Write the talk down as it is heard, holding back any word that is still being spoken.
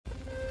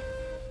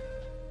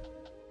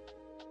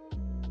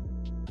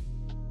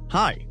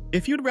Hi,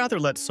 if you'd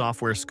rather let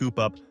software scoop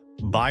up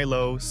buy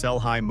low, sell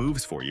high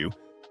moves for you,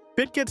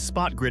 Bitget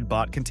Spot Grid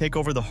Bot can take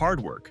over the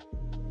hard work.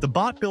 The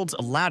bot builds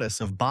a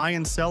lattice of buy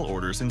and sell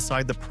orders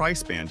inside the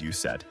price band you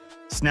set,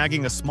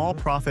 snagging a small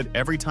profit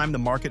every time the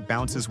market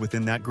bounces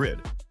within that grid.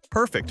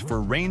 Perfect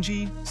for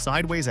rangy,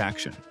 sideways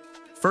action.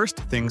 First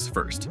things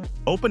first,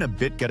 open a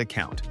Bitget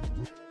account.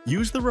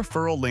 Use the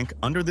referral link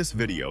under this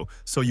video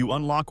so you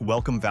unlock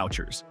welcome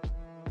vouchers.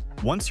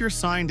 Once you're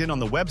signed in on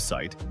the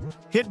website,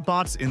 hit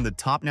Bots in the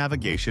top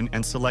navigation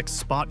and select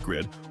Spot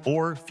Grid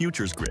or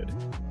Futures Grid.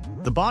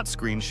 The bot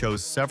screen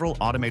shows several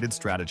automated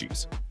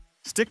strategies.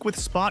 Stick with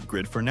Spot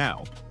Grid for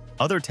now.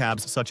 Other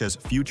tabs such as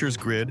Futures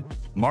Grid,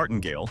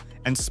 Martingale,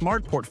 and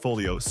Smart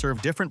Portfolio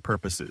serve different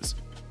purposes.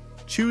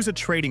 Choose a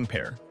trading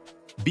pair.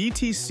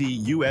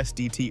 BTC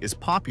USDT is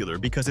popular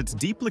because its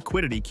deep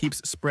liquidity keeps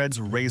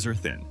spreads razor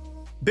thin.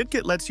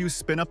 Bitget lets you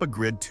spin up a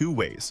grid two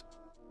ways.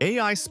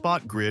 AI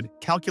Spot Grid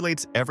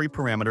calculates every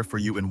parameter for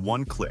you in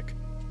one click,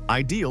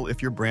 ideal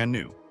if you're brand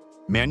new.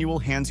 Manual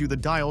hands you the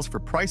dials for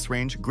price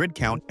range, grid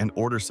count, and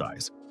order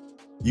size.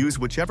 Use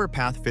whichever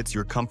path fits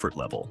your comfort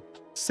level.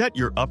 Set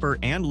your upper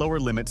and lower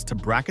limits to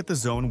bracket the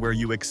zone where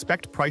you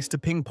expect price to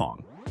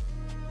ping-pong.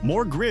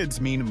 More grids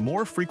mean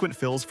more frequent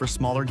fills for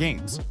smaller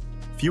gains.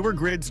 Fewer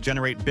grids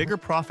generate bigger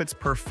profits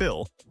per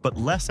fill, but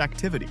less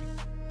activity.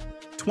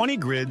 20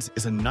 grids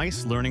is a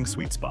nice learning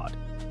sweet spot.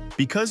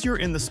 Because you're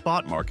in the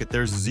spot market,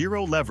 there's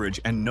zero leverage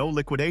and no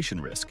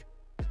liquidation risk.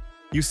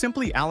 You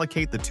simply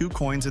allocate the two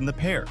coins in the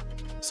pair,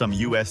 some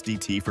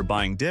USDT for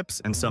buying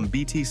dips and some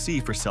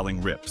BTC for selling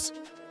rips.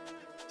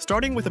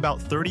 Starting with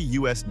about 30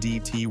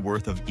 USDT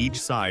worth of each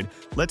side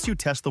lets you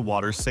test the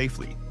waters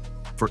safely.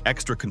 For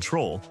extra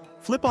control,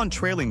 flip on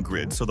trailing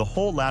grid so the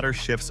whole ladder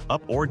shifts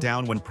up or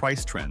down when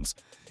price trends,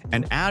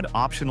 and add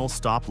optional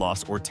stop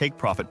loss or take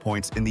profit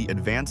points in the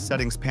advanced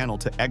settings panel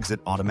to exit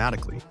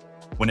automatically.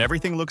 When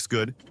everything looks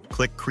good,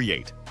 click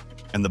Create,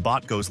 and the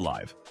bot goes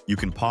live. You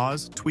can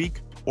pause,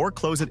 tweak, or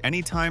close at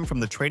any time from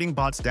the trading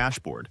bot's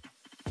dashboard.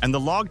 And the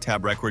log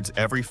tab records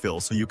every fill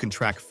so you can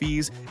track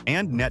fees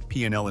and net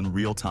P&L in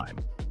real time.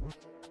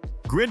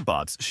 Grid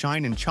bots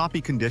shine in choppy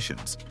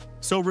conditions,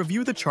 so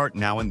review the chart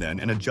now and then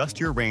and adjust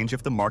your range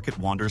if the market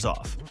wanders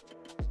off.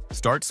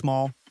 Start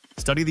small,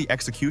 study the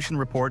execution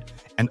report,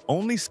 and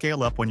only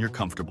scale up when you're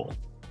comfortable.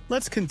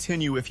 Let's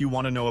continue if you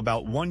want to know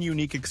about one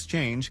unique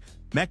exchange,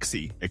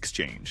 MEXC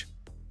exchange.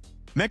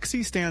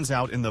 MEXC stands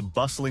out in the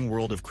bustling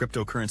world of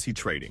cryptocurrency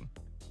trading.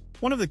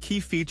 One of the key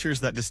features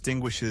that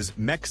distinguishes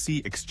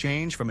MEXC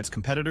exchange from its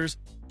competitors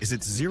is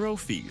its zero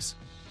fees.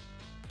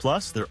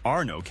 Plus, there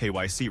are no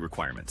KYC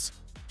requirements.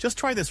 Just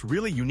try this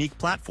really unique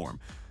platform.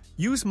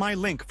 Use my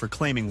link for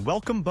claiming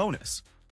welcome bonus.